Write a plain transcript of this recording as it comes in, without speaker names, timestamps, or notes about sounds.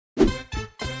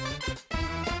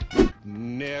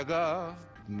nigga.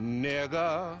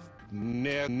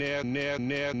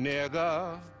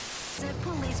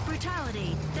 Police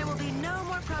brutality. There will be no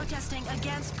more protesting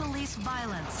against police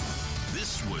violence.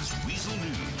 This was Weasel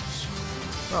News.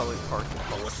 Probably parking.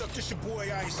 Oh, what's up? This your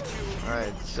boy Ice Cube.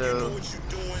 Alright, so... You know what you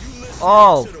doing. You listen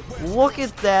Oh, to the West look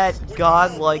at that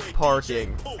godlike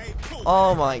parking.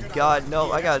 Oh my god,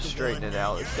 no, I gotta straighten it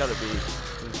out. It's gotta be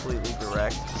completely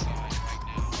direct.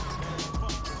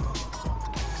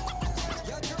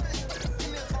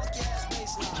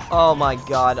 Oh my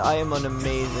god, I am an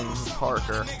amazing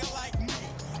parker.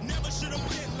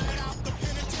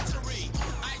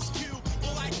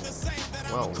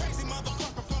 Whoa,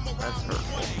 that's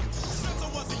hurtful.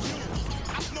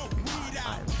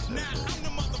 I'm so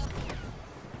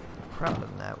proud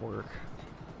of that work.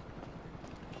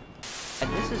 And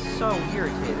this is so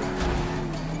irritating.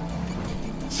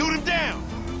 Shoot him down!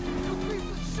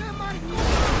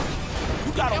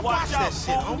 You gotta watch that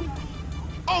shit, homie.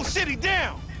 Oh shit, he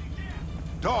down!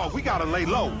 Dog, we gotta lay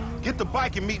low. Get the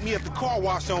bike and meet me at the car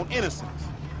wash on Innocence.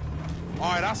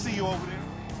 Alright, I'll see you over there.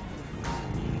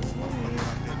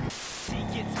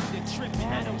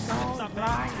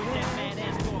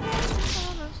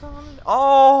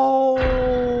 Oh!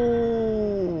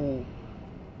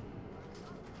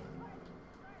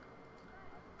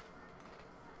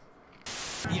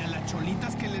 Y a las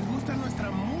cholitas que les gusta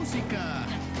nuestra música.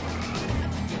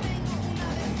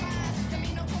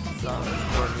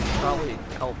 Probably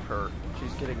help her.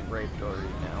 She's getting raped already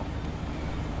now.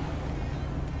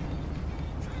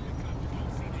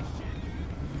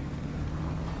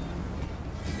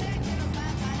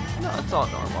 No, it's all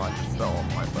normal. I just fell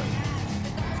off my bike.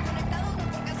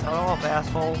 Cut off,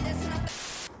 asshole.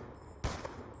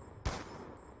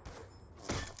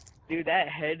 Dude, that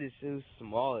head is so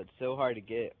small. It's so hard to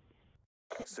get.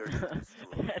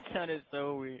 That sounded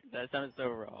so weird. That sounded so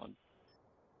wrong.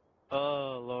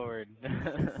 Oh Lord.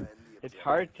 It's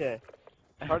hard to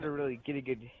really get a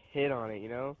good hit on it, you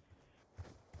know?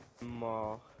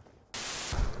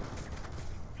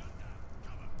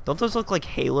 Don't those look like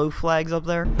Halo flags up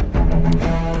there?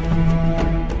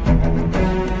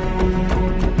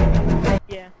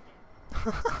 Yeah.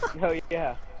 Oh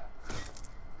yeah.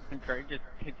 Greg just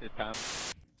hits his time.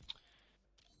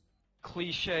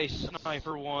 Cliche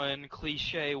Sniper 1,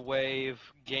 Cliche Wave,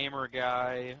 Gamer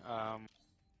Guy,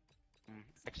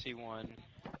 XE1.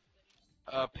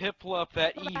 Piplup,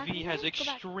 that EV has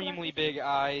extremely big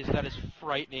eyes, that is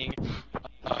frightening.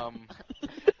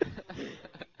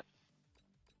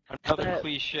 Another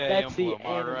cliche emblem,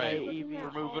 alright.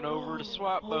 We're moving over to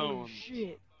Swap Bones.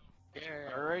 Shit.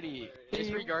 Alrighty.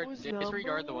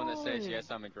 Disregard the one that says yes,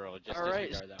 I'm a girl. Just Alright,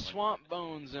 disregard that one. Swamp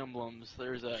Bones emblems.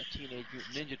 There's a Teenage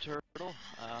Mutant Ninja Turtle.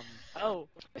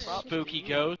 Spooky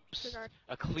Ghost.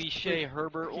 A cliche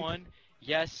Herbert one.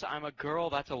 Yes, I'm a girl.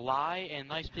 That's a lie. And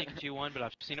nice Pikachu one, but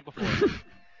I've seen it before.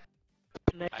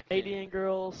 Canadian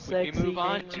girl, sexy. We move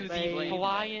on to the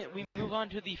flying. We move on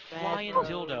to the flying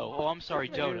dildo. Oh, I'm sorry,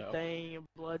 dodo. Thing,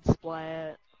 blood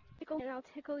splat. And I'll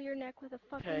tickle your neck with a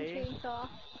fucking chainsaw.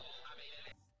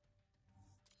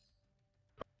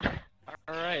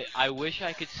 Alright, I wish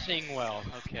I could sing well.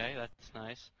 Okay, that's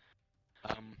nice.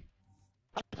 I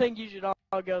think you should all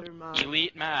go through mine.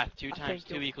 Elite math, 2 times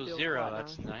 2 equals 0,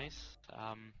 that's nice.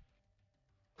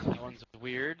 That one's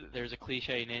weird. There's a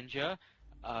cliche ninja.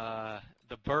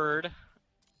 The bird.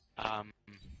 No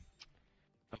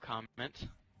comment.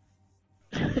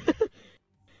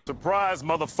 Surprise,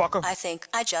 motherfucker. I think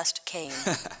I just came.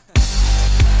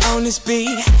 On this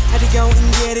beat, had to go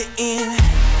and get it in.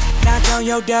 Knock on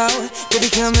your door, baby,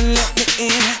 come and let me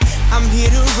in. I'm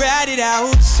here to ride it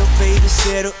out, so baby,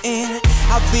 settle in.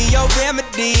 I'll be your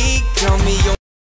remedy, call me your